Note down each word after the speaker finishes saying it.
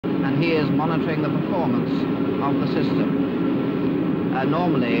and he is monitoring the performance of the system.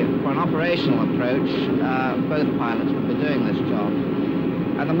 Normally, for an operational approach, both pilots would be doing this job.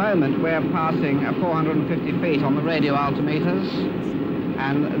 At the moment, we're passing 450 feet on the radio altimeters,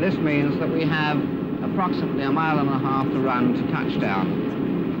 and this means that we have approximately 1.5 miles to run to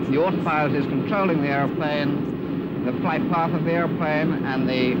touchdown. The autopilot is controlling the airplane, the flight path of the airplane, and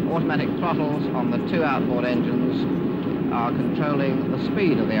the automatic throttles on the 2 outboard engines are controlling the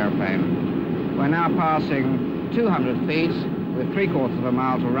speed of the airplane. We're now passing 200 feet with 3/4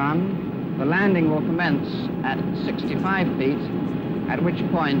 mile to run. The landing will commence at 65 feet, at which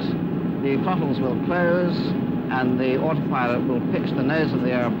point the throttles will close and the autopilot will pitch the nose of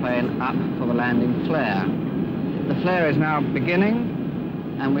the airplane up for the landing flare. The flare is now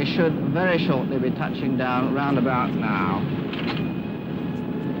beginning, and we should very shortly be touching down round about now.